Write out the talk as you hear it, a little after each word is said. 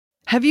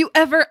Have you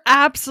ever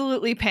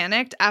absolutely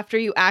panicked after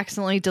you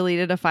accidentally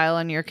deleted a file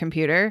on your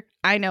computer?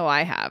 I know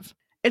I have.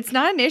 It's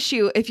not an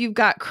issue if you've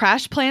got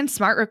CrashPlan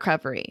Smart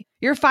Recovery.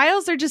 Your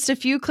files are just a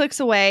few clicks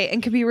away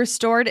and can be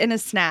restored in a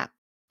snap.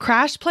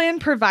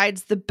 CrashPlan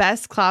provides the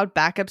best cloud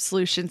backup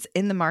solutions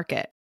in the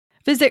market.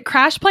 Visit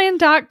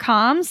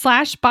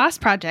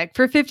crashplan.com/bossproject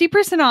for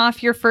 50%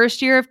 off your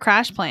first year of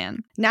CrashPlan.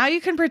 Now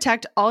you can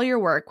protect all your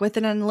work with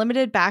an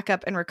unlimited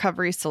backup and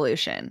recovery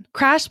solution.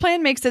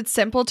 CrashPlan makes it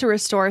simple to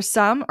restore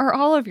some or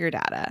all of your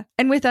data.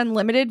 And with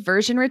unlimited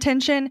version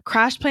retention,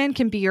 CrashPlan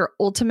can be your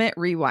ultimate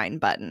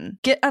rewind button.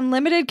 Get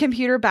unlimited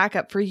computer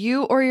backup for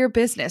you or your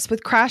business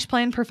with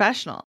CrashPlan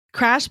Professional.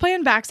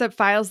 CrashPlan backs up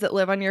files that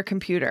live on your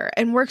computer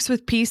and works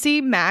with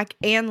PC, Mac,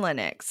 and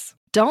Linux.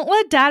 Don't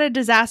let data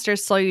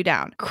disasters slow you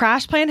down.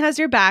 CrashPlan has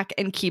your back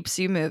and keeps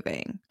you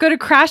moving. Go to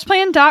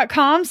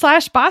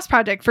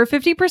crashplan.com/bossproject for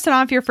 50%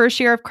 off your first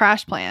year of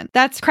CrashPlan.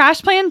 That's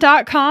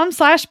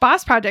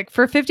crashplan.com/bossproject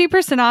for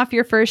 50% off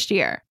your first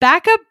year.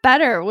 Back up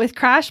better with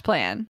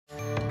CrashPlan.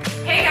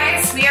 Hey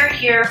guys, we are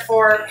here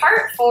for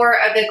part 4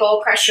 of the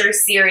Goal Crusher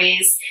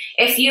series.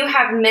 If you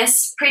have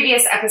missed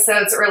previous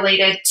episodes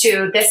related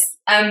to this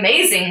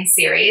amazing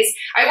series,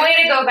 I want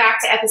you to go back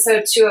to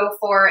episode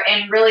 204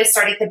 and really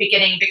start at the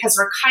beginning, because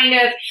we're kind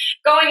of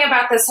going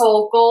about this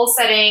whole goal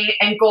setting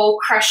and goal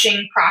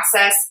crushing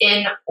process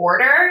in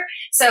order.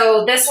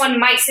 So this one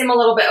might seem a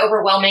little bit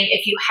overwhelming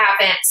if you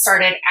haven't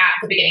started at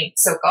the beginning.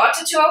 So go out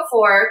to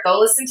 204, go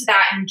listen to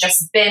that, and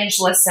just binge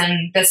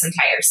listen this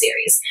entire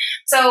series.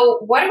 So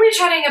what are we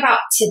chatting about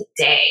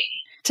today?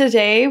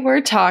 Today,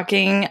 we're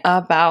talking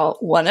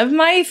about one of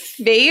my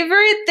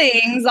favorite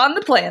things on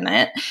the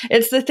planet.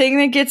 It's the thing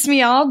that gets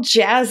me all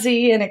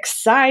jazzy and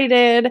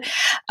excited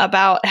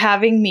about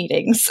having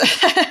meetings.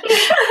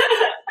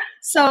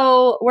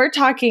 So we're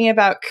talking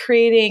about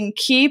creating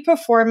key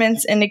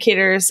performance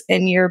indicators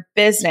in your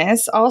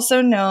business,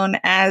 also known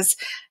as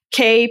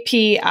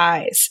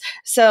KPIs.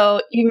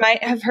 So you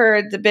might have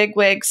heard the big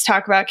wigs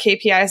talk about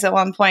KPIs at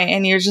one point,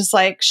 and you're just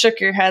like shook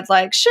your head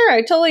like, sure,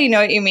 I totally know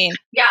what you mean.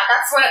 Yeah,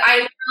 that's what I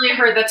literally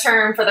heard the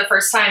term for the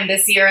first time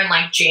this year in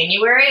like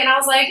January. And I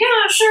was like,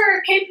 yeah,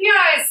 sure,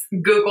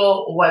 KPIs.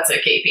 Google, what's a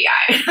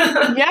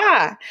KPI?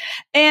 Yeah.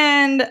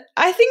 And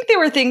I think there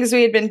were things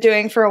we had been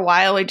doing for a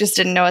while. We just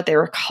didn't know what they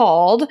were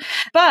called.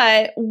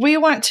 But we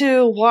want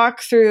to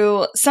walk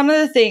through some of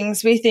the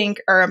things we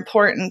think are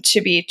important to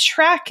be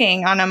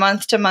tracking on a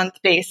month-to-month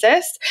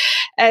basis,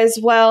 as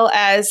well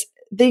as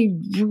they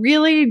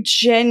really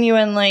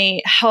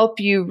genuinely help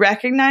you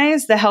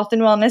recognize the health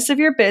and wellness of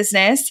your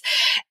business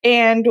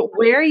and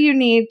where you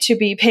need to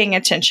be paying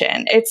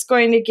attention. It's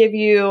going to give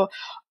you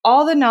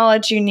all the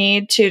knowledge you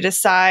need to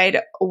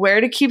decide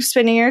where to keep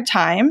spending your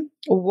time,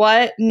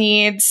 what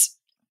needs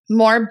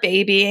more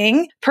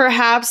babying,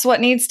 perhaps what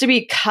needs to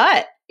be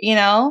cut. You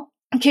know,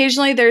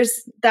 occasionally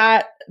there's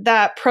that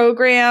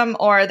program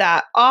or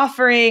that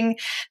offering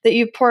that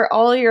you pour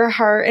all your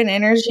heart and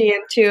energy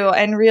into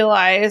and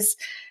realize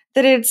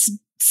that it's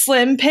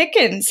slim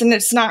pickings and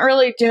it's not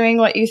really doing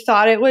what you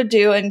thought it would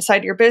do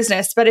inside your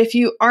business. But if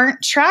you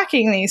aren't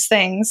tracking these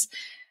things,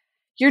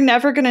 you're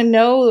never going to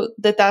know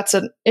that that's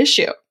an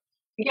issue.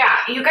 Yeah,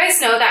 you guys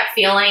know that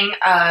feeling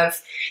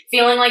of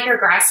feeling like you're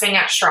grasping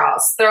at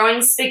straws,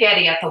 throwing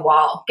spaghetti at the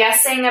wall,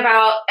 guessing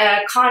about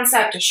a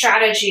concept, a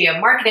strategy, a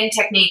marketing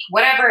technique,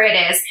 whatever it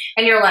is,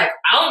 and you're like,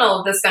 I don't know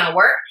if this is going to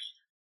work.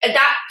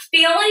 That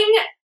feeling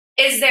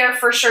is there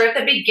for sure at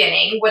the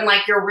beginning when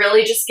like you're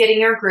really just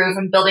getting your groove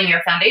and building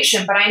your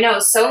foundation. But I know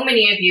so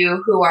many of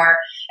you who are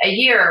a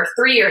year,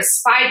 3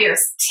 years, 5 years,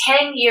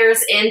 10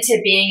 years into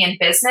being in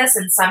business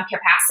in some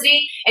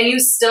capacity, and you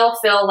still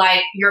feel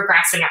like you're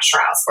grasping at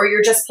straws, or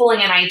you're just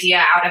pulling an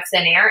idea out of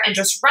thin air and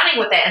just running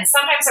with it. And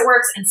sometimes it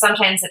works and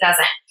sometimes it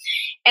doesn't.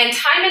 And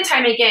time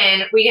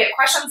again, we get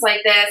questions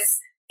like this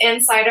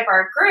inside of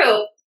our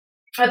group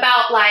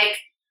about like,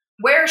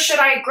 where should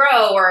I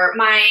grow? Or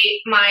my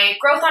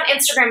growth on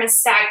Instagram is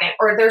stagnant,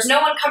 or there's no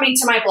one coming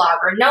to my blog,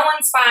 or no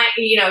one's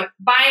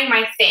buying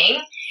my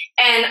thing.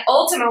 And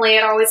ultimately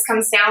it always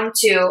comes down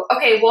to,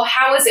 okay, well,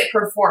 how is it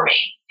performing?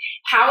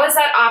 How is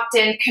that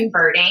opt-in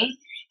converting?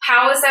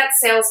 How is that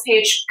sales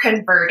page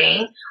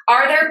converting?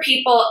 Are there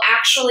people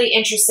actually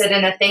interested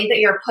in the thing that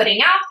you're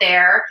putting out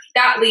there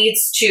that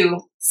leads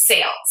to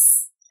sales?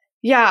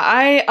 Yeah,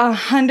 I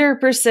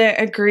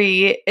 100%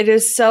 agree. It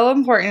is so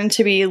important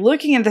to be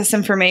looking at this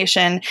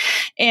information.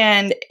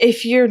 And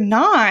if you're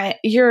not,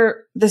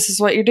 this is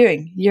what you're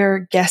doing.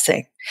 You're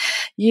guessing.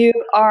 You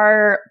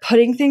are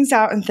putting things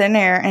out in thin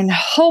air and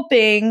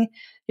hoping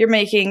you're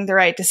making the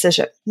right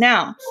decision.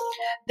 Now,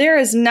 there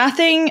is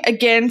nothing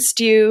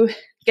against you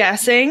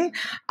guessing.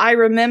 I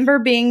remember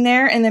being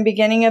there in the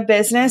beginning of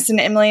business, and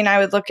Emily and I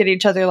would look at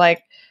each other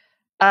like,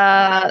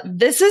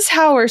 this is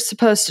how we're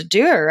supposed to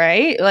do it,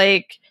 right?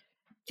 Like,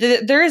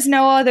 there is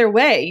no other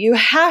way. You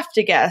have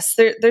to guess.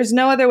 There's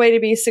no other way to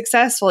be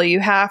successful.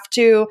 You have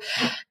to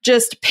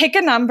just pick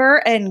a number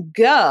and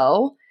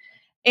go.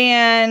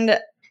 And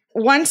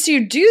once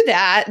you do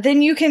that,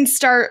 then you can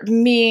start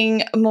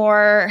being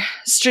more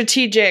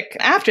strategic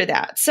after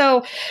that.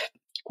 So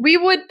we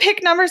would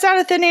pick numbers out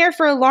of thin air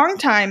for a long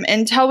time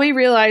until we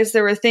realized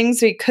there were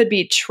things we could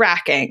be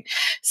tracking.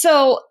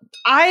 So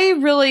I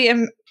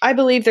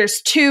believe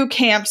there's two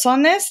camps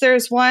on this.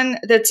 There's one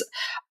that's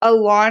a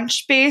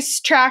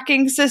launch-based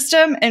tracking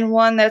system and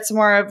one that's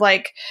more of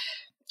like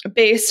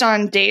based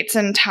on dates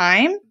and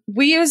time.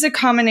 We use a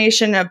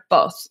combination of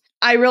both.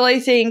 I really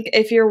think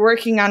if you're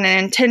working on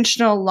an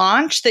intentional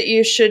launch that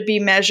you should be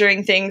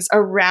measuring things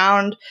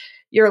around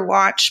your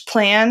launch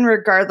plan,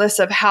 regardless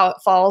of how it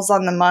falls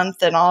on the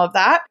month and all of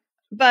that.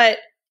 But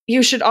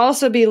you should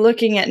also be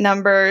looking at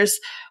numbers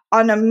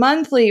on a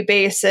monthly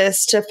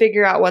basis to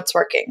figure out what's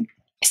working.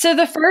 So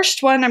the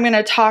first one I'm going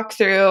to talk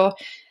through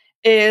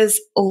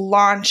is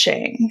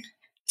launching.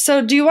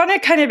 So do you want to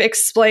kind of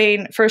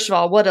explain, first of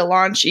all, what a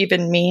launch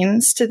even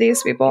means to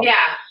these people? Yeah.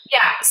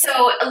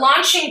 So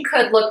launching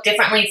could look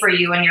differently for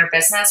you and your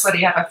business, whether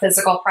you have a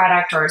physical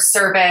product or a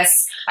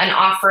service, an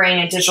offering,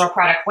 a digital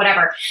product,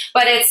 whatever.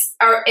 But it's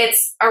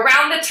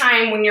around the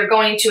time when you're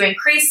going to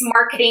increase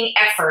marketing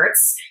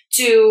efforts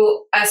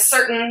to a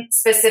certain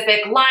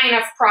specific line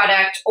of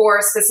product or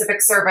a specific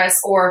service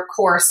or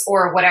course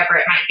or whatever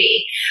it might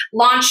be.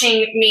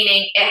 Launching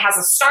meaning it has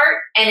a start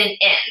and an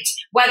end.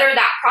 Whether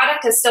that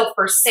product is still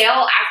for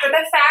sale after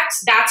the fact,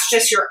 that's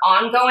just your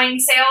ongoing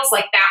sales.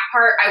 Like that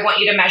part, I want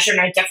you to measure in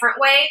a different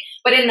way.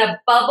 But in the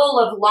bubble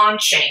of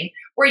launching,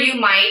 where you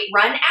might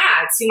run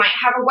ads, you might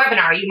have a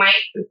webinar, you might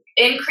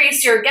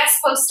increase your guest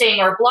posting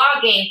or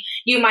blogging,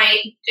 you might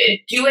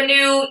do a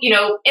new,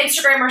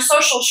 Instagram or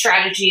social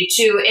strategy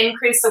to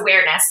increase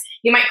awareness.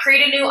 You might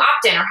create a new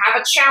opt-in or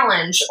have a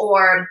challenge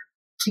or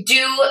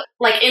do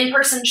like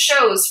in-person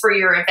shows for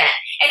your event.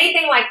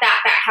 Anything like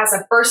that has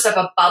a burst of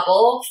a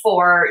bubble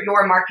for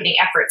your marketing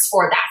efforts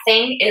for that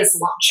thing is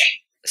launching.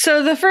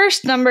 So the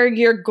first number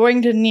you're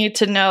going to need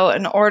to know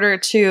in order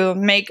to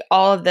make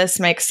all of this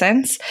make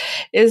sense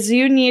is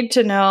you need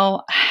to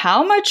know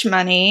how much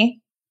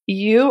money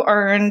you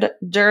earned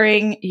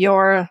during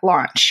your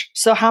launch.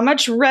 So how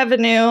much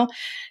revenue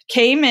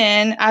came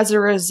in as a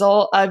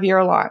result of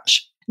your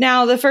launch.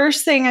 Now, the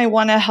first thing I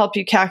want to help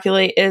you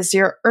calculate is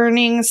your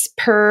earnings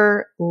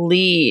per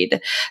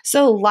lead.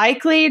 So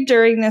likely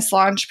during this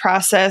launch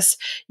process,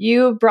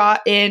 you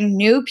brought in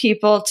new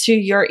people to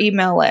your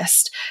email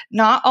list.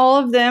 Not all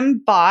of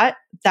them bought.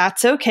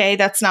 That's okay.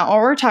 That's not what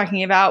we're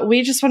talking about.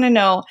 We just want to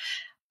know,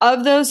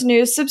 of those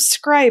new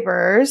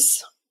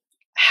subscribers,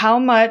 how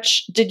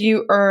much did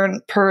you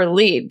earn per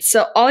lead?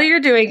 So all you're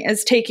doing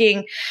is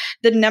taking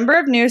the number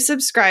of new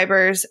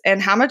subscribers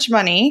and how much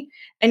money,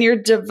 and you're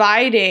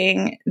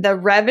dividing the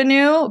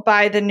revenue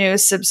by the new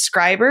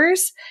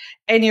subscribers,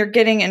 and you're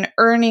getting an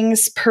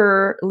earnings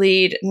per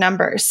lead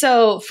number.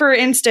 So for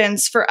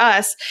instance, for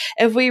us,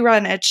 if we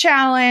run a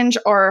challenge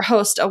or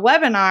host a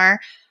webinar,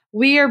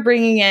 we are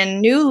bringing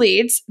in new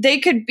leads. They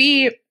could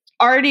be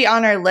already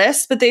on our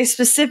list, but they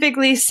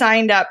specifically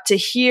signed up to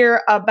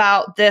hear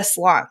about this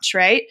launch,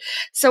 right?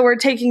 So we're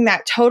taking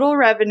that total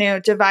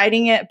revenue,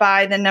 dividing it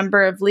by the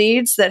number of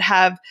leads that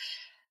have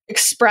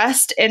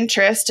expressed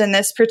interest in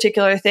this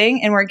particular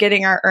thing, and we're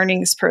getting our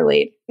earnings per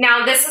lead.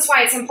 Now, this is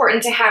why it's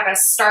important to have a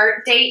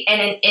start date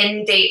and an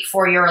end date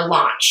for your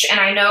launch.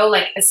 And I know,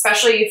 like,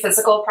 especially you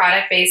physical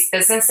product-based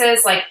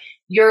businesses, like,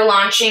 your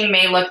launching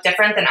may look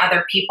different than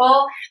other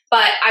people,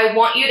 but I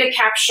want you to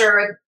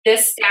capture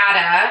this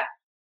data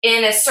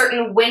in a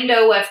certain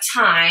window of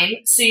time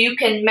so you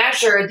can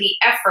measure the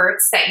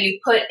efforts that you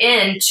put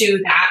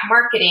into that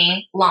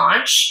marketing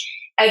launch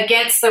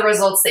against the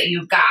results that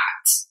you got.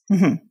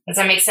 Mm-hmm. Does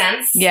that make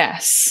sense?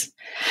 Yes.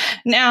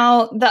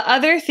 Now, the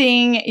other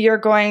thing you're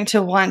going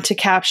to want to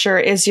capture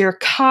is your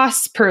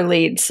cost per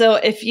lead. So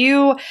if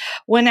you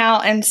went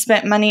out and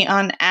spent money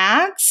on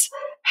ads,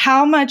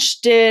 how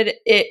much did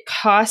it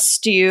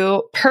cost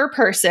you per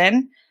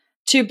person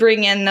to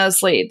bring in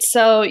those leads?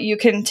 So you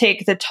can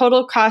take the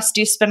total cost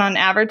you spent on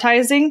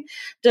advertising,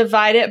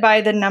 divide it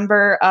by the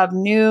number of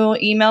new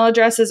email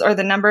addresses or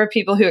the number of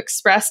people who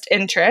expressed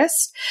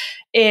interest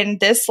in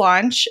this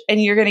launch,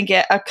 and you're going to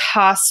get a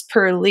cost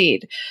per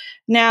lead.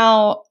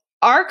 Now,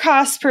 our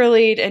cost per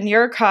lead and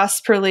your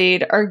cost per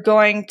lead are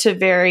going to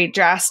vary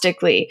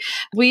drastically.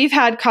 We've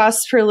had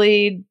cost per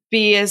lead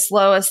be as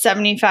low as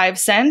 75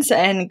 cents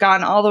and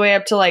gone all the way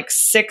up to like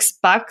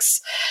 $6.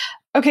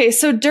 Okay,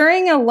 so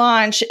during a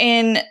launch,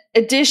 in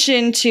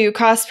addition to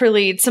cost per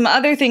lead, some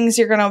other things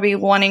you're going to be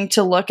wanting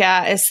to look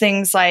at is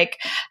things like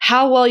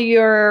how well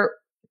your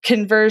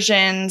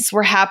conversions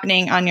were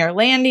happening on your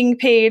landing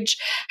page,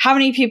 how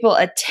many people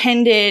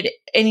attended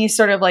any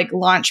sort of like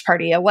launch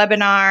party, a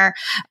webinar,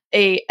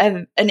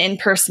 an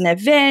in-person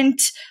event,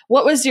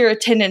 what was your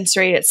attendance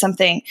rate at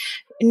something?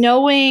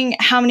 Knowing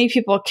how many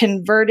people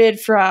converted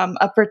from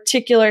a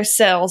particular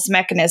sales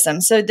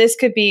mechanism. So this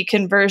could be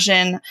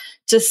conversion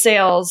to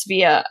sales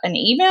via an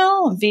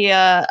email,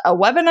 via a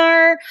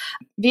webinar,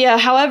 via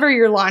however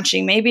you're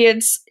launching. Maybe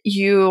it's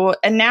you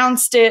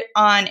announced it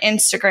on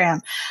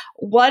Instagram.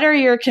 What are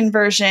your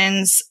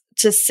conversions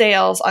to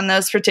sales on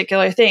those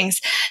particular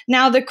things.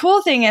 Now, the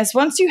cool thing is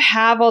once you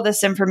have all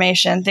this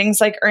information, things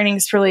like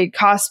earnings per lead,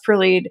 cost per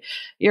lead,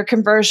 your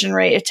conversion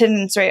rate,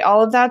 attendance rate,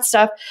 all of that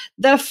stuff,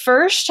 the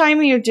first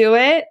time you do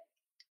it,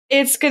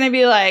 it's going to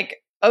be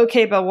like,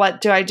 okay, but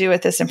what do I do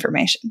with this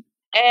information?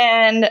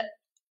 And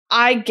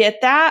I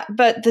get that,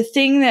 but the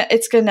thing that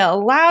it's going to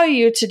allow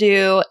you to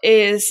do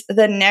is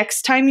the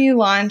next time you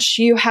launch,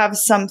 you have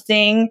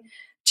something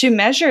to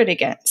measure it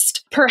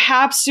against.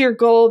 Perhaps your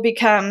goal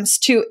becomes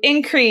to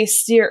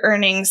increase your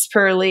earnings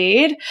per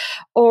lead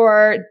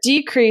or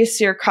decrease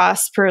your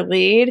cost per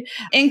lead,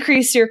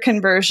 increase your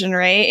conversion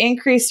rate,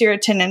 increase your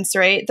attendance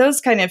rate,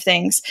 those kind of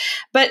things.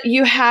 But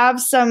you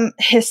have some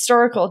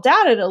historical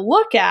data to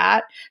look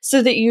at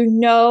so that you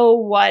know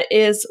what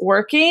is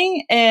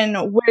working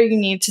and where you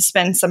need to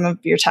spend some of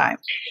your time.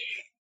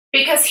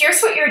 Because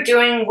here's what you're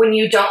doing when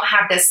you don't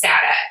have this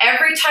data.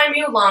 Every time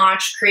you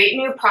launch, create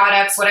new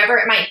products, whatever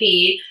it might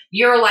be,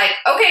 you're like,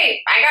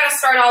 okay, I got to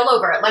start all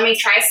over. Let me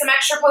try some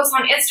extra posts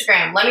on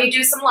Instagram. Let me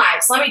do some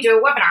lives. Let me do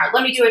a webinar.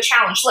 Let me do a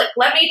challenge.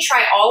 Let me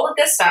try all of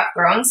this stuff,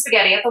 throwing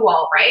spaghetti at the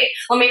wall, right?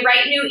 Let me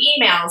write new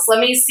emails. Let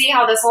me see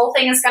how this whole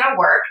thing is going to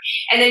work.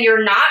 And then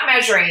you're not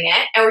measuring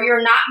it, or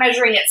you're not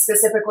measuring it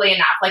specifically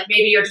enough. Like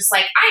maybe you're just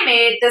like, I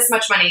made this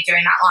much money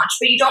during that launch,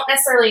 but you don't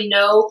necessarily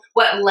know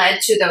what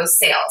led to those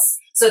sales.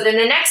 So then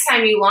the next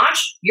time you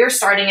launch, you're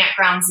starting at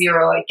ground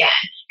zero again.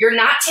 You're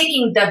not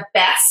taking the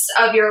best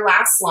of your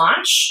last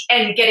launch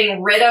and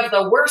getting rid of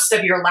the worst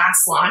of your last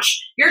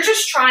launch. You're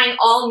just trying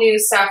all new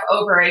stuff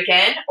over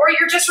again, or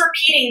you're just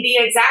repeating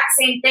the exact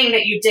same thing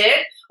that you did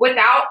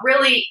without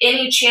really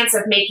any chance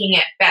of making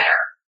it better.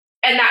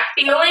 And that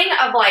feeling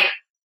of like,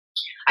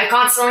 I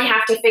constantly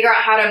have to figure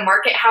out how to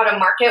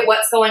market,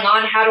 what's going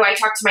on, how do I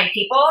talk to my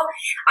people?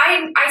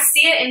 I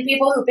see it in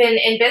people who've been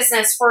in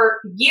business for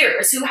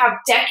years, who have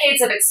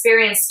decades of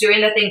experience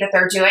doing the thing that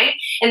they're doing,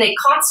 and they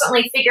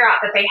constantly figure out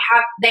that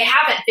they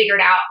haven't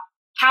figured out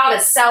how to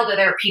sell to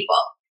their people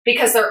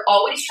because they're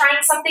always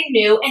trying something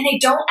new and they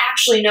don't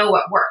actually know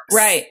what works.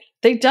 Right.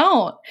 They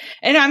don't.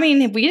 And I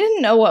mean, we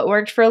didn't know what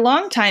worked for a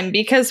long time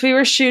because we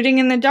were shooting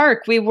in the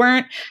dark. We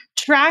weren't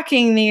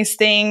tracking these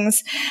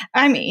things.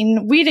 I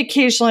mean, we'd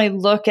occasionally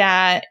look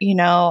at,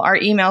 our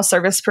email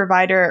service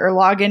provider or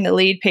log into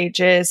lead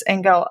pages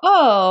and go,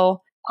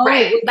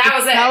 right. That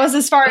was it. That was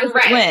as far as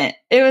it went.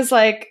 It was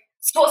like,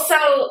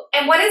 so,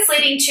 and what it's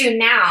leading to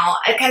now,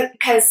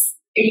 because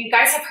you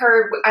guys have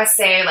heard us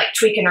say like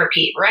tweak and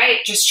repeat, right?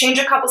 Just change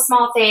a couple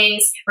small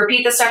things,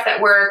 repeat the stuff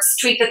that works,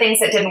 tweak the things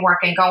that didn't work,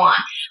 and go on.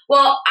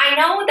 Well, I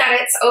know that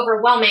it's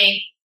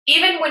overwhelming.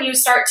 Even when you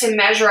start to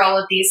measure all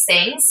of these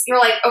things, you're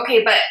like,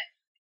 okay, but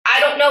I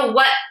don't know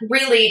what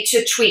really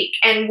to tweak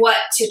and what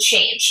to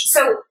change.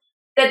 So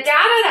the data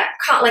that,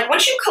 like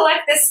once you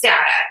collect this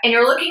data and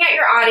you're looking at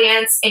your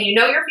audience and you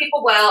know your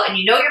people well and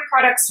you know your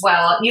products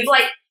well, you've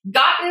like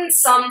gotten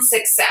some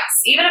success,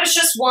 even if it's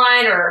just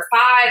 1 or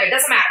 5, it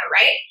doesn't matter,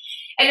 right?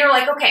 And you're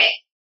like, okay,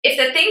 if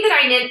the thing that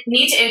I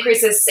need to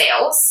increase is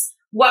sales,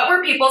 what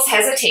were people's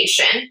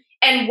hesitation?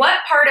 And what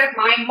part of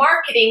my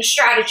marketing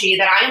strategy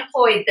that I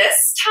employed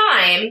this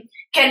time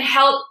can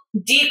help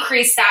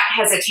decrease that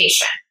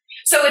hesitation?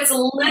 So it's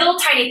little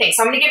tiny things.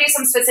 So I'm going to give you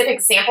some specific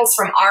examples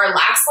from our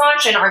last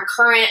launch and our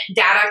current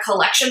data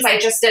collections. I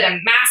just did a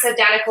massive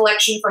data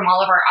collection from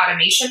all of our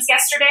automations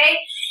yesterday,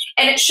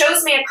 and it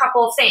shows me a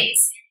couple of things.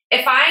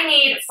 If I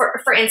need,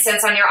 for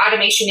instance, on your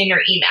automation in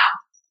your email,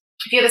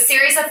 if you have a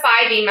series of 5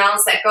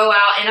 emails that go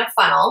out in a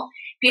funnel,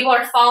 people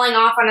are falling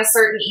off on a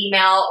certain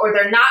email, or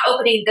they're not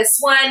opening this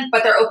one,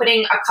 but they're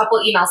opening a couple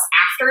emails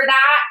after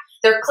that.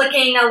 They're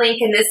clicking a link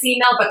in this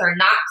email, but they're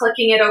not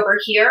clicking it over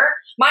here.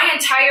 My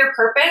entire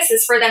purpose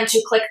is for them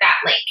to click that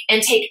link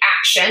and take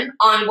action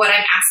on what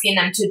I'm asking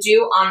them to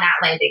do on that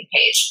landing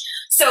page.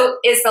 So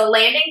is the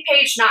landing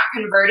page not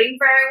converting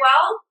very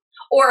well?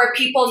 Or are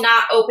people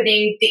not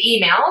opening the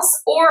emails?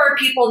 Or are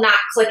people not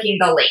clicking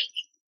the link?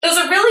 Those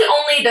are really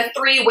only the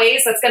 3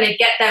 ways that's going to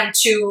get them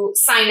to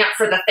sign up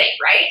for the thing,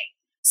 right?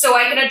 So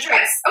I can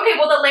address, okay,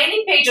 well, the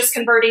landing page is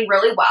converting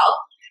really well.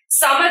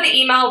 Some of the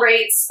email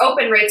rates,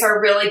 open rates are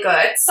really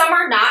good. Some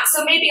are not.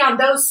 So maybe on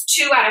those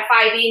 2 out of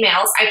 5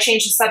 emails, I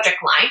change the subject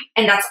line,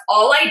 and that's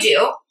all I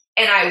do.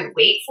 And I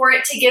wait for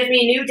it to give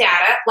me new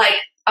data, like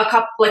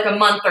a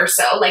month or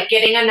so, like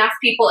getting enough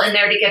people in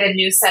there to get a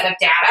new set of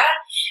data.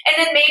 And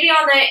then maybe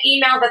on the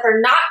email that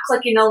they're not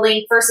clicking the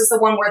link versus the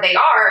one where they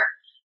are,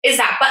 is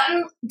that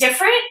button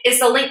different? Is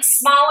the link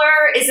smaller?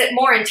 Is it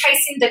more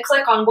enticing to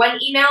click on one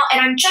email?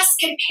 And I'm just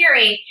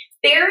comparing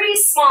very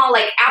small,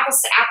 like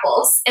apples to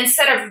apples,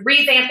 instead of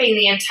revamping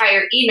the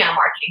entire email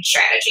marketing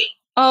strategy.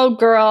 Oh,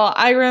 girl,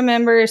 I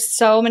remember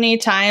so many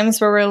times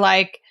where we're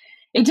like,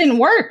 it didn't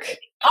work.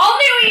 All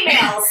new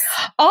emails.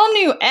 All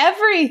new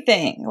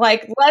everything.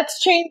 Like, let's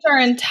change our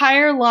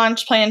entire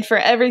launch plan for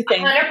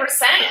everything. 100%.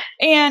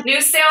 And new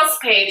sales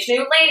page,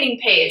 new landing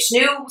page,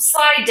 new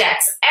slide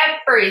decks,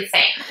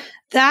 everything.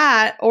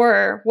 That,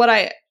 or what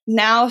I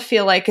now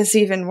feel like is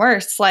even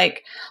worse,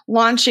 like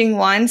launching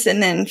once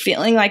and then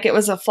feeling like it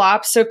was a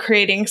flop, so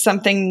creating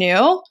something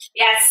new.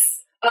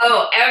 Yes.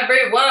 Oh,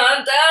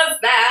 everyone does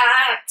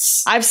that.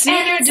 I've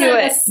seen you do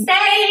it.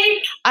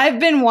 Mistake. I've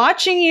been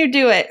watching you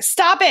do it.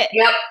 Stop it.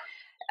 Yep.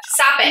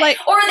 Stop it. Like,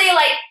 or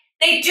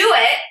they do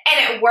it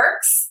and it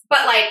works,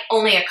 but like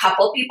only a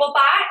couple people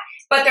bought,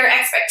 but their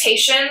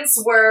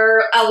expectations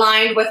were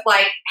aligned with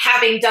like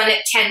having done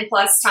it 10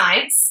 plus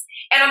times.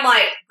 And I'm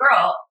like,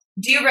 girl,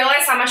 do you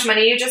realize how much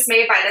money you just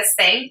made by this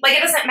thing? Like,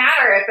 it doesn't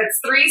matter if it's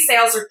 3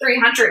 sales or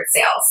 300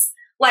 sales.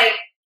 Like,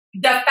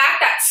 the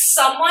fact that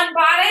someone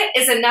bought it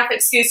is enough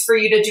excuse for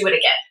you to do it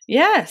again.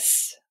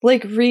 Yes.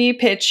 Like,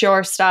 repitch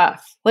your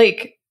stuff.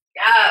 Like,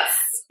 yes.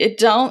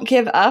 Don't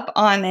give up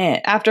on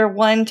it after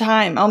one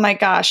time. Oh my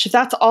gosh. If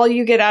that's all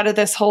you get out of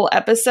this whole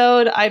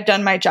episode, I've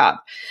done my job.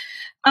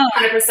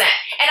 100%.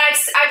 And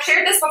I've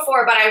shared this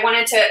before, but I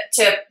wanted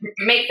to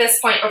make this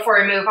point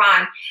before we move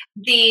on.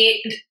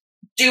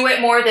 Do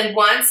it more than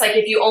once. Like,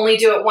 if you only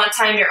do it one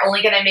time, you're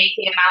only going to make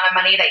the amount of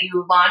money that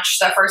you launched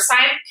the first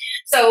time.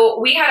 So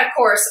we had a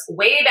course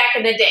way back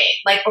in the day,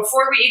 like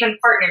before we even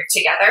partnered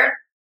together,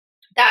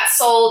 that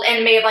sold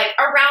and made like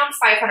around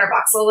 $500,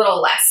 a little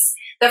less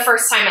the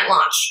first time it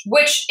launched,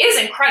 which is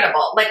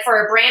incredible. Like,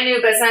 for a brand new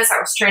business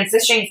that was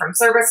transitioning from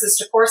services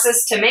to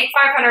courses, to make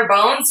 500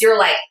 bones, you're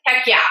like,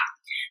 heck yeah.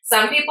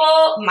 Some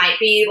people might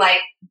be like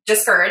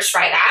discouraged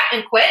by that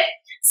and quit.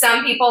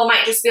 Some people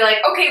might just be like,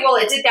 okay, well,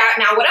 it did that.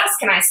 Now what else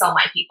can I sell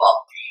my people?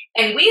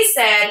 And we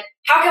said,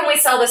 how can we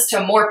sell this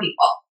to more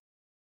people?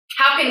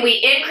 How can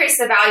we increase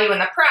the value in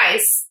the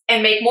price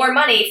and make more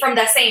money from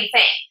the same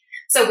thing?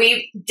 So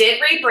we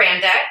did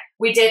rebrand it.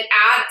 We did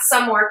add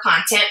some more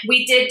content.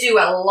 We did do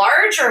a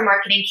larger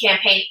marketing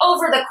campaign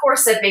over the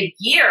course of a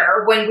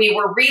year when we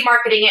were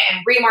remarketing it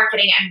and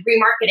remarketing it and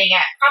remarketing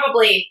it,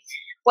 probably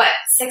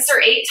 6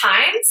 or 8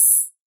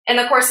 times in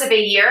the course of a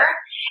year.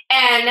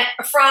 And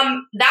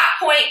from that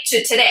point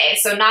to today,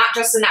 so not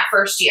just in that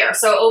first year,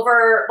 so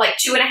over like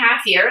 2.5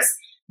 years,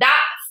 that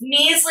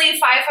measly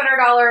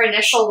 $500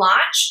 initial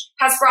launch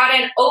has brought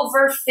in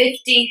over $50,000.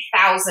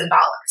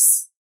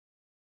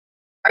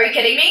 Are you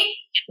kidding me?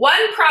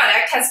 One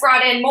product has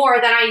brought in more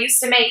than I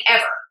used to make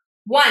ever.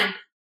 One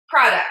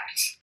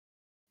product.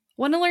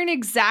 Want to learn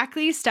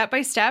exactly step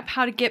by step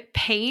how to get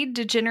paid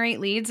to generate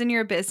leads in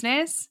your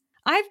business?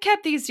 I've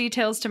kept these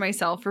details to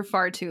myself for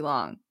far too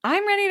long.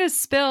 I'm ready to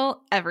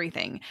spill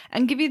everything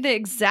and give you the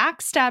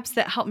exact steps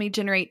that help me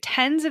generate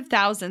tens of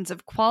thousands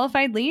of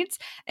qualified leads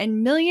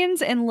and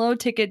millions in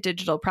low-ticket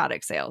digital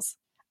product sales.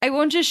 I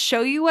won't just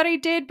show you what I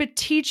did, but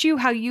teach you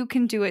how you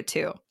can do it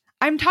too.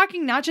 I'm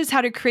talking not just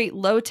how to create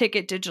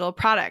low-ticket digital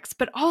products,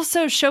 but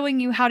also showing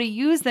you how to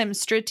use them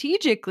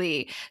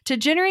strategically to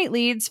generate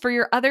leads for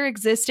your other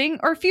existing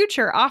or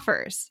future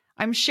offers.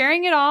 I'm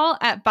sharing it all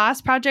at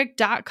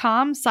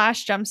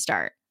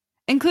bossproject.com/jumpstart,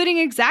 including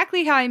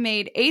exactly how I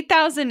made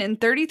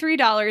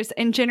 $8,033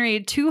 and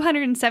generated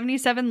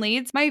 277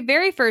 leads my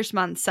very first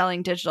month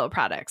selling digital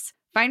products.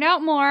 Find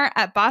out more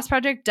at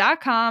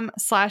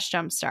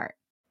bossproject.com/jumpstart.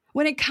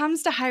 When it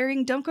comes to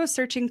hiring, don't go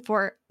searching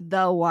for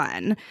the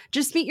one.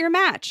 Just meet your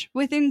match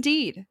with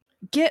Indeed.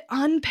 Get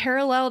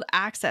unparalleled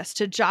access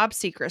to job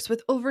seekers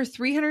with over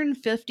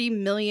 350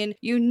 million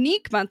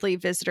unique monthly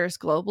visitors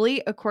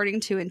globally,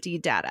 according to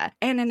Indeed data,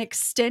 and an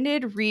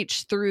extended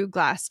reach through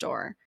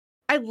Glassdoor.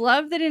 I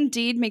love that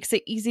Indeed makes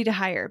it easy to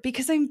hire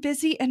because I'm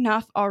busy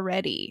enough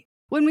already.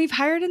 When we've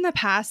hired in the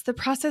past, the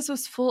process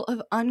was full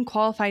of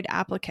unqualified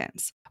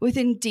applicants. With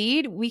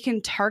Indeed, we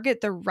can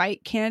target the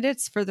right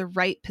candidates for the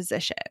right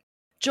position.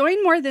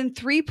 Join more than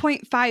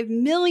 3.5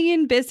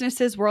 million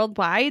businesses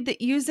worldwide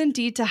that use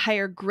Indeed to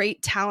hire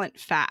great talent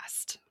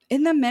fast.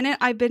 In the minute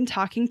I've been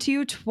talking to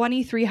you,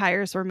 23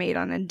 hires were made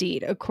on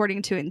Indeed,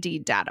 according to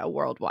Indeed data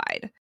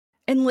worldwide.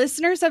 And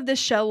listeners of this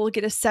show will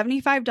get a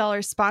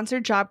 $75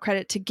 sponsored job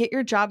credit to get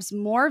your jobs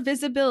more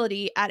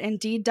visibility at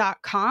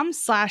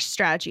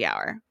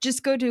Indeed.com/strategyhour.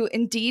 Just go to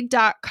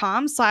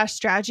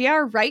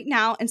Indeed.com/strategyhour right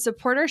now and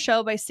support our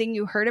show by saying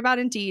you heard about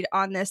Indeed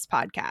on this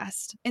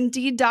podcast.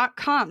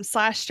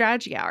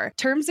 Indeed.com/strategyhour.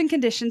 Terms and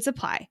conditions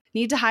apply.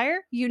 Need to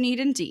hire? You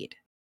need Indeed.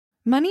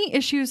 Money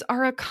issues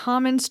are a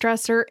common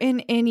stressor in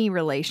any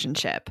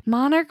relationship.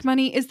 Monarch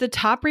Money is the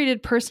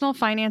top-rated personal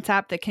finance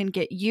app that can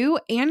get you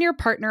and your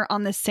partner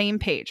on the same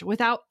page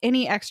without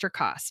any extra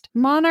cost.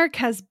 Monarch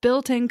has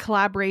built-in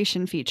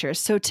collaboration features,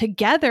 so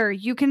together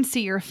you can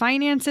see your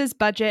finances,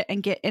 budget,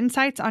 and get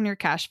insights on your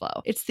cash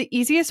flow. It's the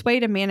easiest way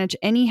to manage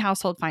any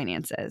household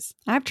finances.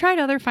 I've tried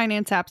other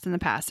finance apps in the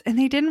past, and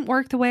they didn't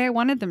work the way I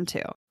wanted them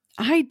to.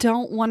 I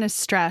don't want to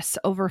stress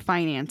over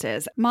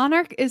finances.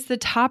 Monarch is the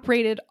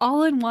top-rated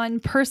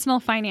all-in-one personal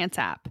finance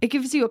app. It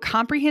gives you a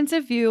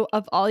comprehensive view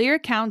of all your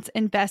accounts,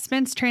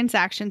 investments,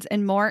 transactions,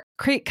 and more.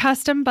 Create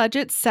custom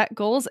budgets, set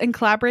goals, and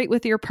collaborate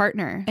with your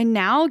partner. And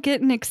now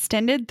get an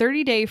extended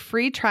 30-day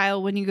free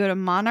trial when you go to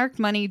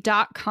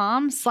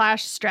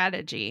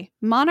monarchmoney.com/strategy.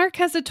 Monarch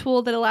has a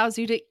tool that allows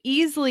you to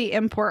easily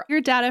import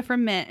your data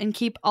from Mint and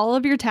keep all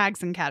of your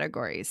tags and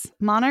categories.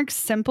 Monarch's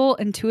simple,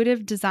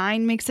 intuitive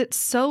design makes it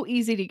so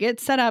easy to get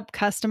set up,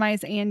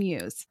 customize, and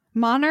use.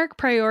 Monarch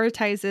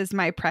prioritizes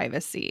my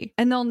privacy,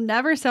 and they'll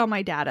never sell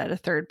my data to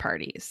third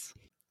parties.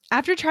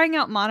 After trying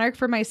out Monarch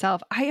for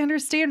myself, I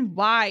understand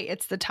why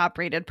it's the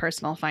top-rated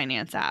personal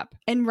finance app.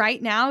 And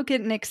right now, get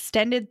an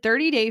extended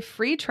 30-day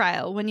free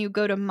trial when you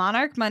go to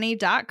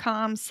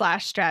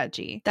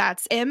monarchmoney.com/strategy.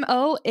 That's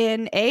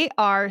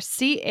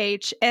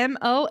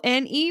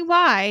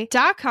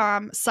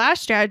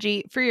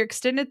monarchmoney.com/strategy for your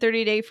extended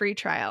 30-day free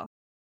trial.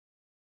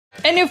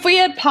 And if we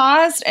had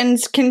paused and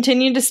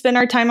continued to spend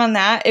our time on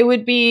that, it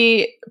would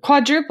be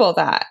quadruple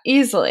that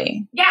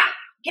easily. Yeah,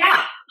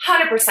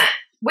 100%.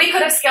 We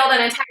could have scaled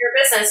an entire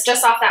business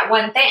just off that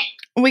one thing.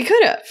 We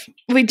could have.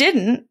 We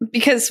didn't,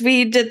 because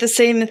we did the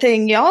same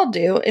thing y'all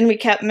do, and we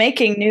kept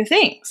making new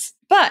things.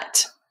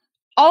 But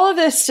all of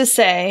this to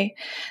say,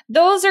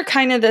 those are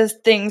kind of the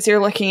things you're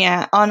looking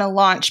at on a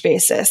launch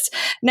basis.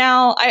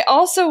 Now, I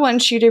also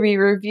want you to be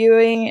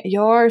reviewing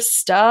your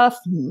stuff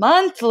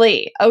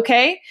monthly,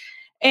 okay?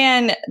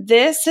 And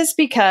this is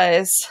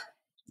because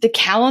the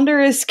calendar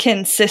is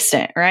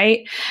consistent,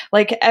 right?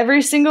 Like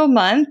every single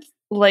month,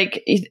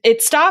 like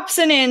it stops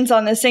and ends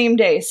on the same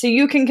day. So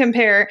you can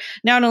compare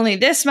not only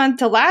this month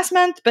to last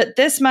month, but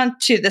this month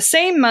to the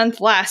same month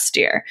last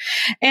year.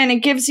 And it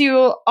gives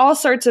you all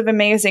sorts of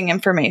amazing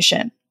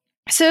information.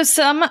 So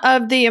some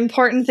of the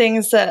important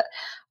things that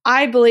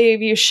I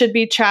believe you should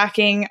be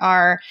tracking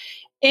are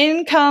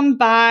income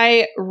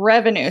by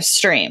revenue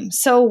stream.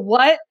 So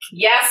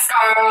Yes,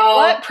 Carl.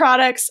 What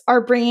products are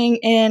bringing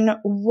in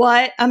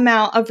what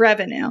amount of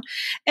revenue?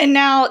 And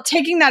now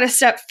taking that a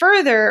step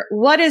further,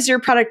 what is your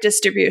product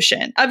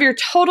distribution? Of your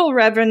total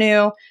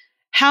revenue,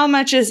 how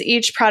much is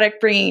each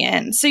product bringing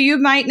in? So you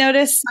might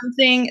notice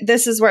something,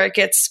 this is where it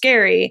gets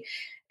scary,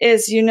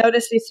 is you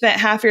notice you spent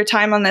half your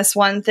time on this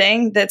one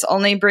thing that's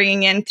only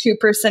bringing in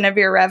 2% of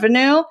your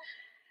revenue.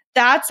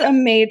 That's a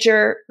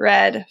major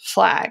red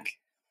flag.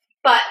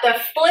 But the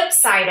flip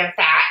side of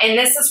that, and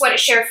this is what it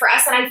shared for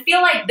us, and I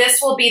feel like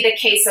this will be the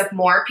case of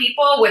more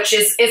people, which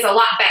is a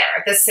lot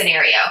better, this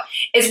scenario,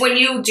 is when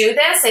you do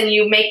this and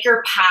you make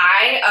your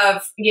pie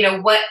of,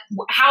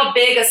 how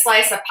big a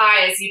slice of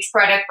pie is each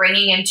product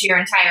bringing into your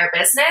entire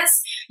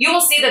business, you will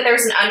see that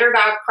there's an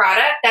underdog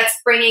product that's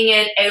bringing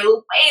in a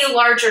way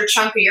larger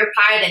chunk of your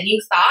pie than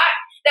you thought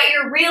that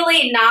you're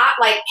really not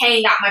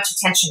paying that much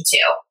attention to.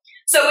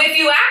 So if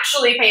you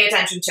actually pay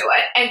attention to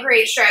it and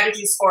create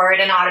strategies for it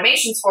and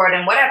automations for it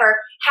and whatever,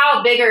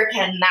 how much bigger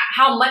can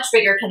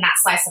that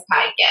slice of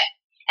pie get?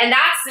 And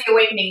that's the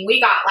awakening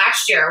we got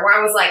last year, where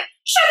I was like,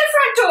 shut the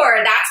front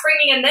door. That's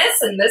bringing in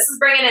this and this is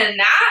bringing in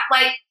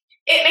that.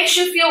 It makes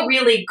you feel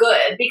really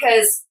good,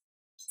 because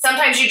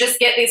sometimes you just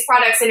get these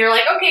products and you're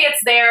like, okay,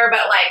 it's there,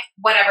 but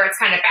whatever, it's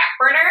kind of back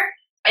burner.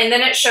 And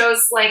then it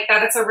shows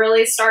that it's a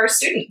really star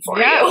student for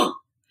you.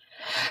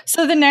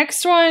 So the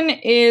next one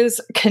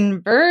is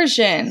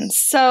conversion.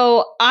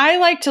 So I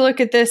like to look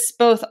at this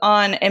both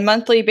on a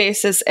monthly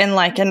basis and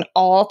an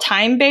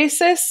all-time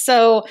basis.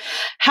 So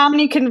how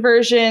many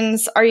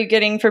conversions are you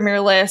getting from your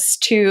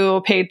list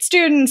to paid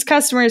students,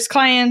 customers,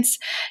 clients?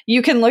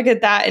 You can look at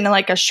that in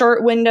a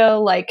short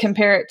window,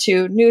 compare it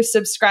to new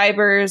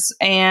subscribers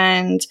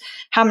and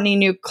how many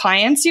new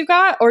clients you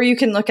got, or you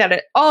can look at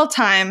it all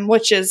time,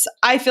 which is,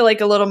 I feel a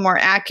little more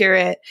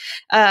accurate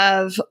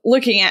of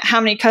looking at how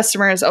many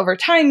customers over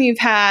time you've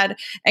had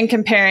and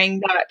comparing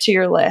that to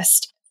your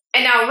list.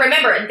 And now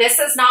remember, this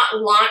is not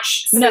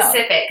launch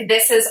specific. No.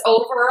 This is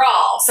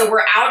overall. So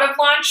we're out of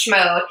launch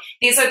mode.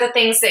 These are the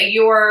things that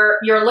you're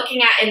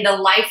looking at in the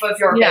life of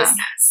your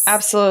business.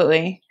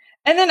 Absolutely.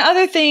 And then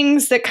other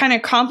things that kind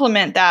of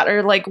complement that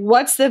are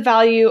what's the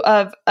value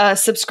of a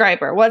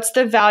subscriber? What's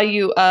the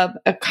value of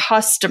a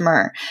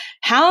customer?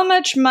 How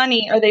much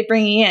money are they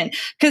bringing in?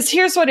 Because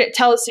here's what it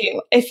tells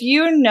you. If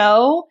you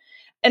know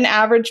an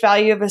average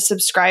value of a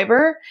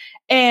subscriber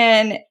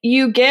and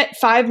you get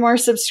 5 more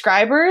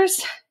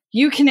subscribers,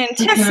 you can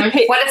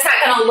anticipate. What is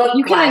that going to look like?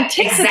 You can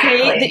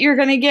anticipate that you're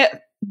going to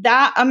get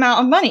that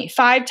amount of money,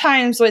 5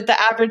 times what the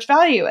average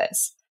value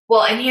is.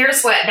 Well, and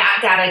here's what that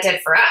data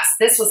did for us.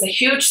 This was a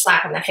huge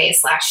slap in the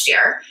face last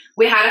year.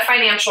 We had a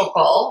financial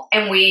goal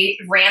and we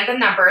ran the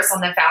numbers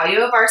on the value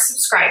of our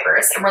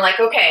subscribers. And we're like,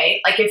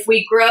 okay, if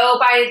we grow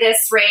by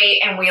this rate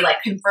and we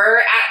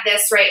convert at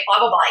this rate, blah,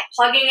 blah, blah,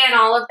 plugging in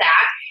all of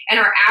that. And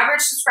our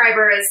average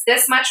subscriber is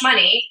this much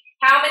money.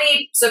 How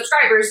many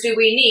subscribers do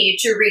we need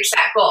to reach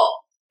that goal?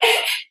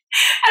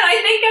 And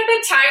I think at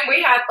the time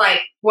we had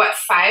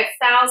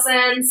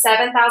 5,000,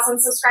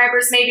 7,000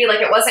 subscribers, maybe.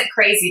 It wasn't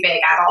crazy big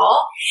at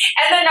all.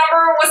 And the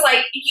number was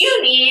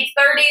you need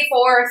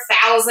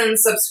 34,000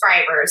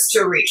 subscribers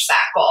to reach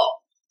that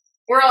goal.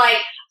 We're like,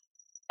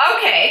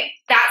 okay,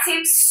 that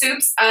seems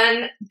soups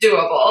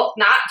undoable,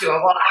 not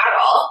doable at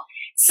all.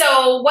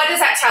 So what does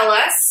that tell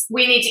us?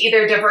 We need to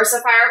either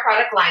diversify our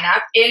product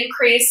lineup,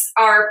 increase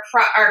our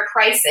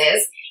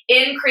prices,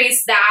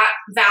 increase that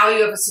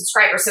value of a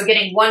subscriber. So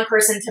getting one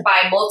person to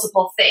buy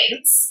multiple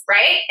things,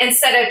 right?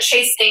 Instead of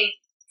chasing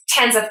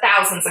tens of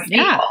thousands of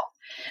people. Yeah.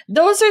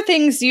 Those are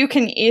things you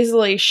can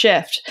easily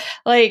shift.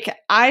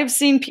 I've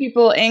seen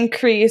people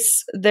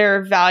increase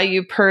their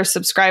value per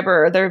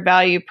subscriber or their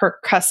value per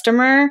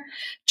customer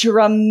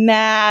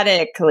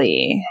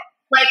dramatically.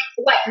 Like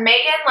what,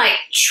 Megan like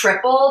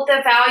tripled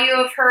the value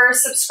of her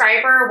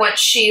subscriber once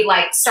she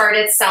like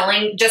started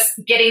selling, just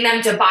getting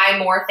them to buy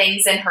more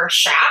things in her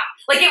shop.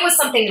 Like it was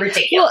something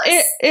ridiculous.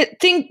 Well,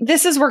 think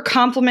this is where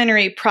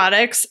complementary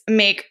products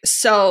make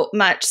so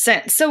much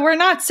sense. So we're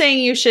not saying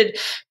you should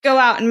go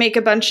out and make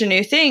a bunch of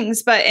new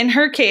things, but in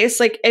her case,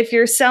 like if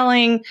you're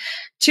selling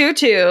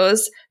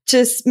tutus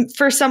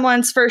for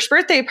someone's first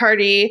birthday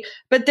party,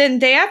 but then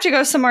they have to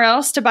go somewhere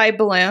else to buy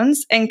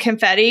balloons and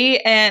confetti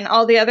and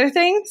all the other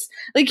things,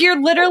 like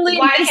you're literally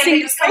why can't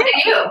they just come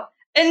to you?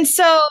 And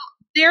so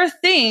there are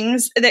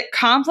things that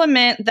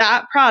complement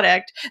that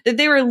product that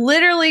they were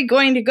literally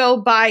going to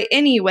go buy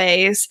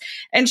anyways.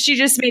 And she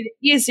just made it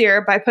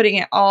easier by putting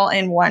it all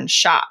in one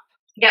shop.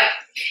 Yep.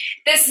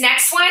 This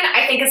next one,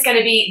 I think is going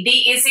to be the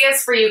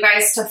easiest for you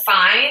guys to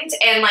find.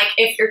 And like,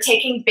 if you're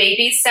taking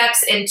baby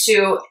steps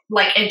into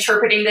like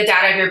interpreting the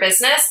data of your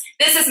business,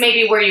 this is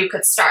maybe where you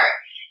could start.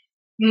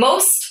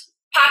 Most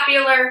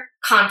popular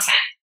content.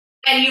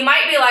 And you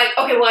might be like,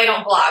 okay, well, I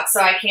don't blog, so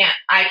I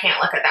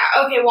can't look at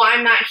that. Okay, well,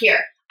 I'm not here.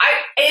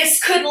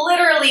 This could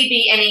literally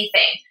be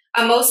anything.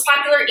 A most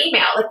popular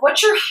email, like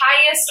what's your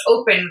highest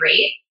open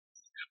rate?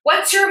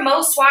 What's your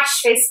most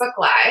watched Facebook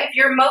Live?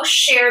 Your most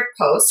shared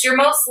post? Your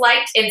most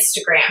liked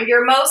Instagram?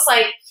 Your most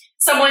like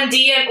someone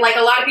DM, like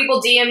a lot of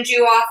people DM'd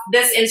you off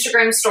this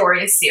Instagram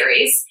stories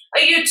series,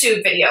 a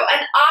YouTube video,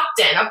 an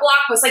opt-in, a blog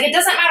post. Like it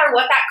doesn't matter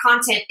what that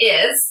content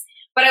is,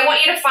 but I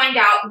want you to find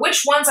out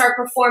which ones are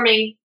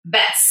performing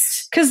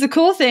best. Because the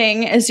cool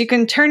thing is you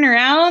can turn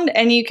around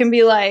and you can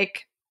be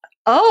like,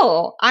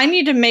 oh, I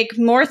need to make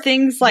more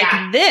things like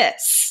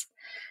this.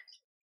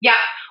 Yeah.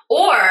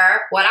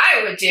 Or what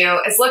I would do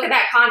is look at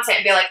that content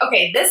and be like,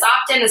 okay, this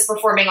opt-in is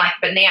performing like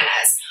bananas.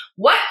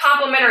 What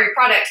complementary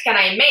product can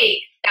I make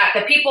that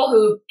the people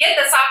who get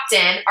this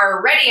opt-in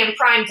are ready and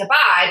primed to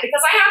buy?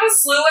 Because I have a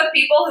slew of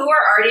people who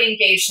are already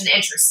engaged and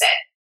interested.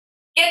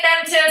 Get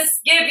them to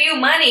give you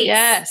money.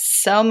 Yes,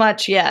 so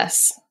much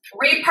yes.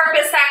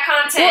 Repurpose that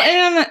content.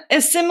 Well, in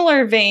a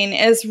similar vein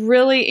is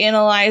really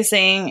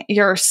analyzing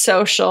your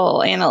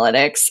social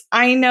analytics.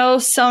 I know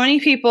so many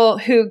people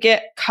who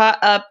get caught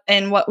up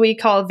in what we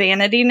call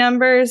vanity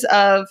numbers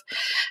of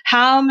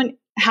how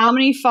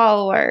many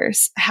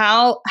followers,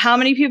 how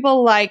many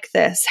people like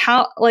this,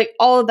 like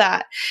all of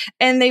that.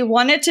 And they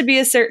want it to be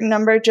a certain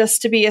number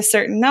just to be a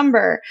certain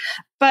number.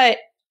 But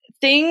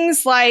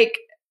things like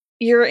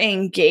your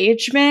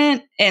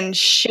engagement and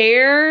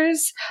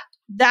shares,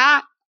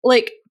 that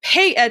like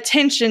pay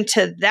attention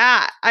to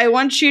that. I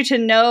want you to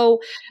know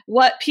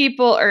what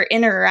people are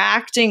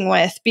interacting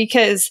with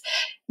because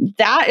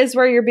that is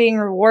where you're being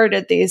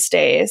rewarded these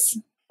days.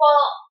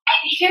 Well,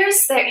 and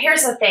here's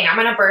the thing. I'm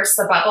going to burst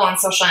the bubble on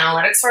social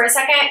analytics for a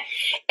second.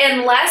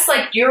 Unless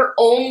like your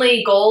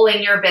only goal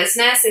in your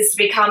business is to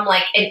become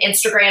like an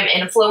Instagram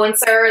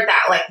influencer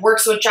that like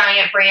works with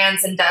giant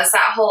brands and does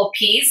that whole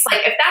piece.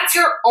 Like if that's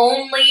your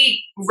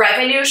only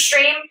revenue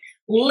stream,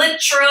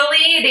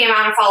 literally the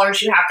amount of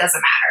followers you have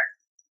doesn't matter.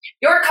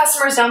 Your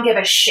customers don't give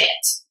a shit.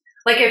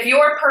 Like if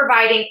you're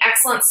providing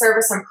excellent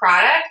service and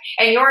product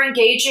and you're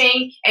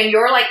engaging and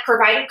you're like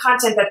providing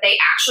content that they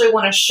actually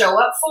want to show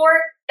up for,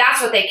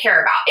 that's what they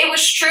care about. It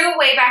was true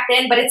way back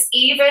then, but it's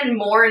even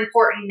more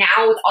important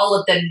now with all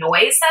of the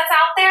noise that's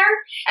out there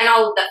and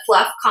all of the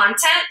fluff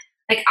content.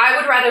 Like I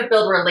would rather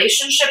build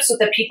relationships with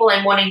the people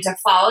I'm wanting to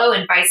follow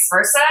and vice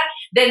versa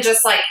than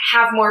just like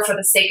have more for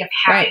the sake of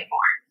having more.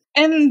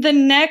 And the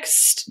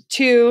next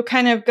two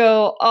kind of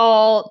go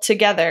all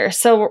together.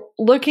 So we're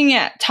looking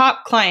at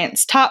top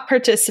clients, top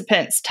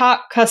participants,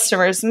 top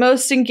customers,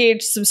 most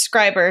engaged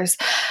subscribers,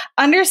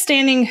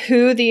 understanding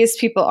who these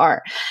people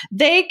are.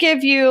 They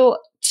give you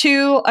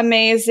two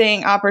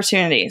amazing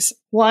opportunities.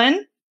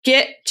 One,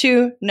 get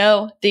to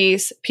know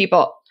these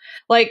people.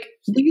 Like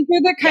these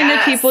are the kind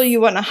of people you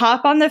want to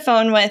hop on the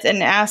phone with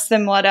and ask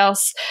them what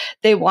else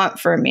they want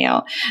for a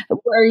meal.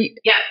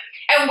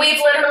 And we've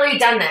literally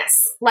done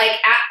this like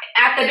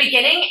at the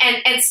beginning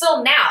and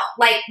still now,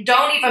 like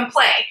don't even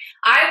play.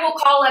 I will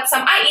call up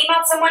I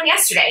emailed someone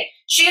yesterday.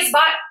 She has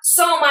bought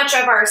so much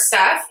of our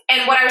stuff.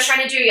 And what I was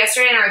trying to do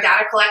yesterday in our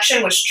data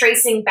collection was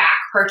tracing back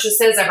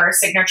purchases of our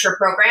signature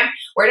program.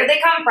 Where did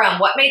they come from?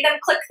 What made them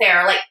click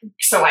there? Like,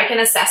 so I can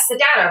assess the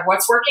data of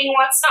what's working and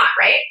what's not,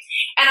 right?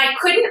 And I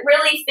couldn't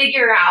really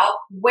figure out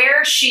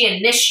where she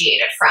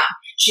initiated from.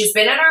 She's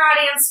been in our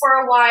audience for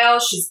a while.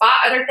 She's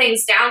bought other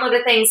things,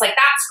 downloaded things. Like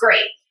that's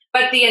great.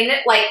 But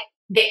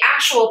the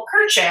actual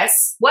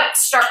purchase, what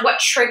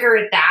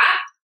triggered that?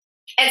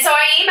 And so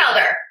I emailed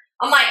her.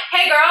 I'm like,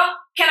 hey girl,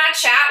 can I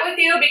chat with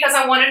you? Because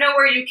I want to know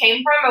where you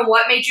came from and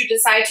what made you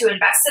decide to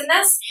invest in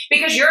this.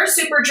 Because you're a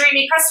super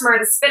dreamy customer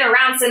that's been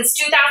around since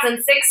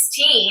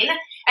 2016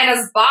 and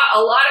has bought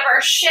a lot of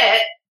our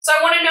shit. So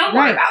I want to know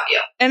more about you.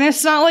 And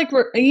it's not like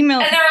we're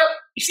emailing. And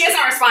she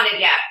hasn't responded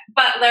yet,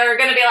 but they're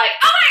going to be like,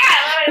 oh my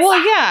God.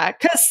 Well, yeah,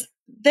 because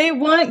they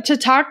want to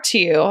talk to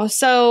you.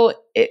 So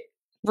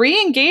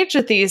re-engage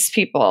with these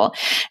people.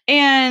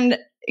 And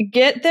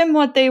get them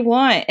what they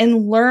want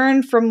and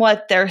learn from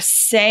what they're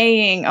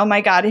saying. Oh my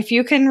God, if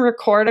you can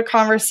record a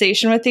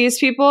conversation with these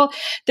people,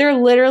 they're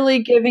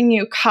literally giving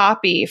you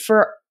copy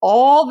for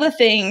all the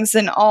things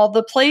and all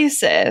the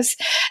places.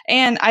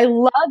 And I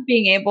love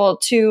being able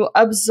to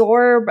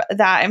absorb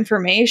that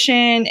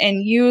information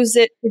and use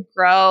it to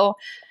grow.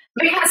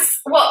 Because,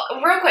 well,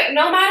 real quick,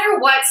 no matter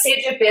what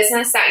stage of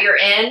business that you're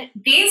in,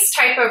 these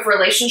type of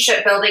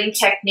relationship building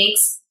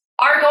techniques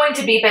are going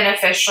to be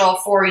beneficial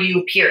for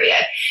you,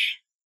 period.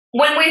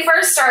 When we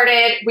first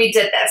started, we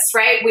did this,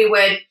 right? We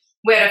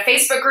had a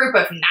Facebook group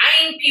of 9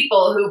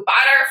 people who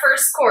bought our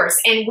first course,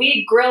 and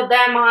we grilled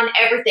them on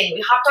everything.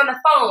 We hopped on the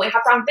phone, we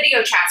hopped on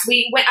video chats.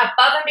 We went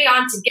above and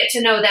beyond to get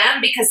to know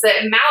them, because the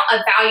amount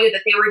of value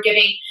that they were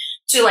giving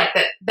to like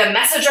the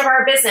message of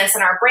our business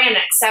and our brand,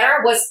 et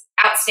cetera, was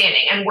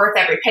outstanding and worth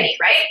every penny,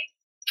 right?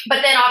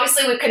 But then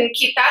obviously we couldn't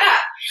keep that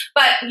up.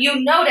 But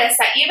you notice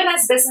that even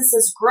as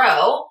businesses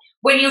grow,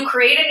 when you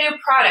create a new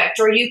product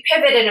or you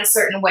pivot in a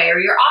certain way, or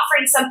you're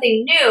offering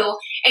something new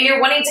and you're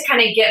wanting to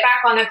kind of get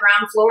back on the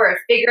ground floor of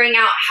figuring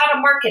out how to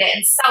market it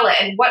and sell it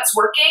and what's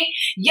working,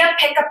 you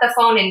pick up the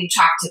phone and you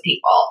talk to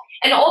people.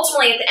 And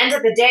ultimately, at the end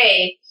of the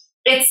day,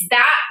 it's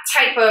that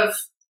type of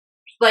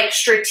like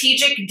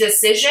strategic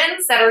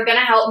decisions that are going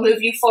to help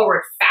move you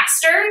forward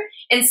faster,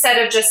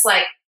 instead of just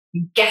like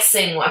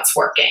guessing what's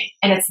working.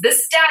 And it's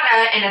this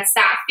data and it's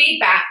that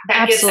feedback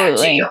that gives that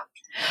to you.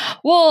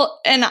 Well,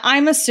 and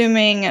I'm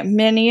assuming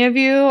many of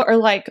you are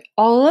like,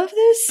 all of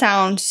this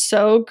sounds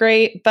so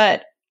great,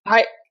 but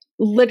I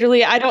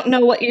don't know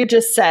what you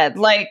just said.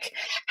 Like,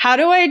 how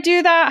do I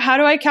do that? How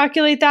do I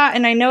calculate that?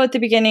 And I know at the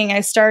beginning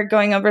I started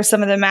going over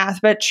some of the math,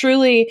 but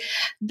truly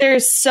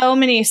there's so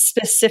many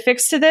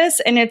specifics to this,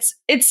 and it's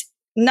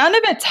none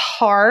of it's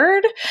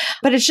hard,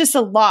 but it's just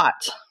a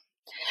lot.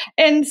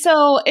 And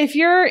so if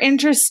you're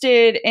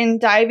interested in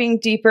diving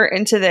deeper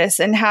into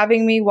this and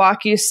having me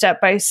walk you step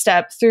by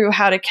step through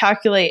how to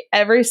calculate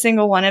every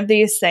single one of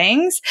these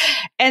things,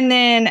 and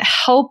then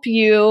help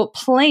you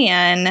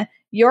plan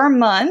your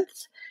month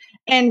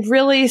and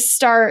really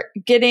start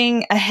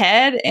getting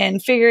ahead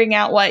and figuring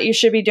out what you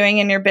should be doing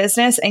in your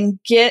business, and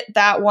get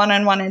that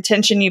one-on-one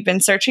attention you've been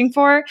searching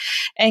for,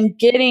 and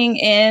getting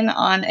in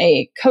on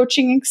a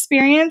coaching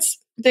experience,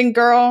 then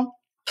girl,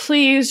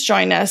 please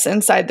join us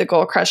inside the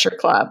Goal Crusher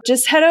Club.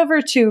 Just head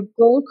over to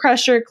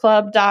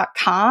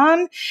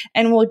goalcrusherclub.com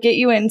and we'll get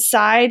you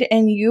inside,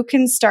 and you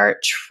can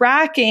start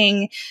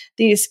tracking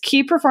these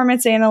key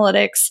performance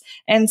analytics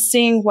and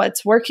seeing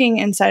what's working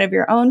inside of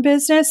your own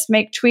business,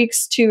 make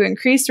tweaks to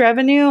increase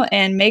revenue,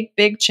 and make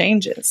big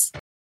changes.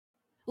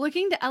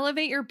 Looking to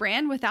elevate your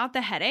brand without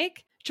the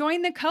headache?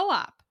 Join the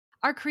Co-op,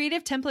 our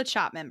creative template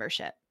shop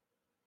membership.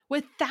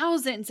 With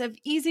thousands of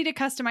easy to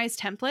customize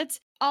templates,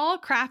 all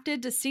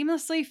crafted to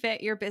seamlessly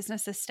fit your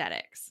business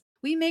aesthetics,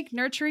 we make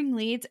nurturing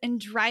leads and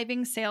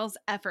driving sales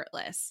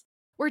effortless.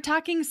 We're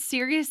talking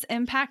serious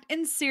impact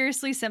and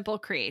seriously simple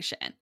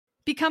creation.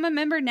 Become a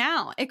member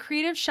now at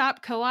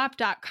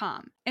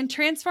creativeshopcoop.com and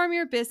transform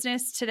your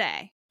business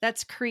today.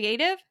 That's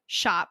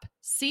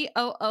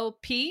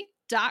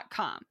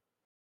creativeshopcoop.com.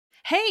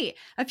 Hey,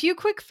 a few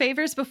quick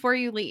favors before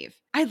you leave.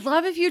 I'd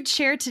love if you'd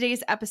share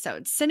today's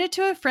episode, send it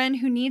to a friend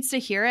who needs to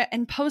hear it,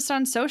 and post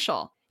on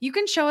social. You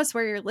can show us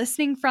where you're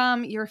listening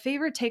from, your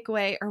favorite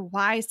takeaway, or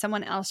why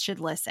someone else should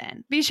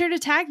listen. Be sure to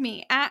tag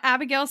me at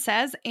Abigail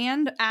Says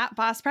and at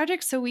Boss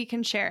Project so we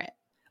can share it.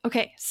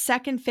 Okay,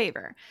 second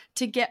favor,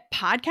 to get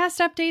podcast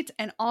updates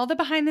and all the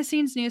behind the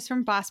scenes news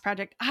from Boss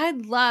Project,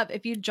 I'd love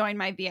if you'd join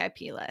my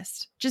VIP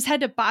list. Just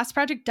head to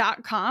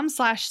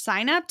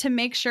bossproject.com/sign up to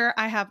make sure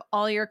I have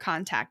all your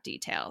contact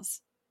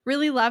details.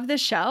 Really love the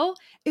show?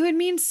 It would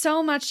mean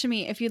so much to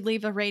me if you'd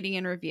leave a rating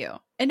and review.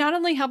 It not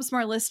only helps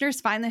more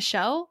listeners find the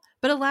show,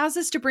 but allows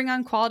us to bring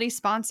on quality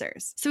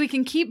sponsors so we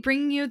can keep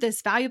bringing you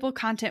this valuable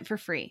content for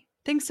free.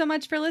 Thanks so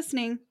much for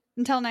listening.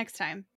 Until next time.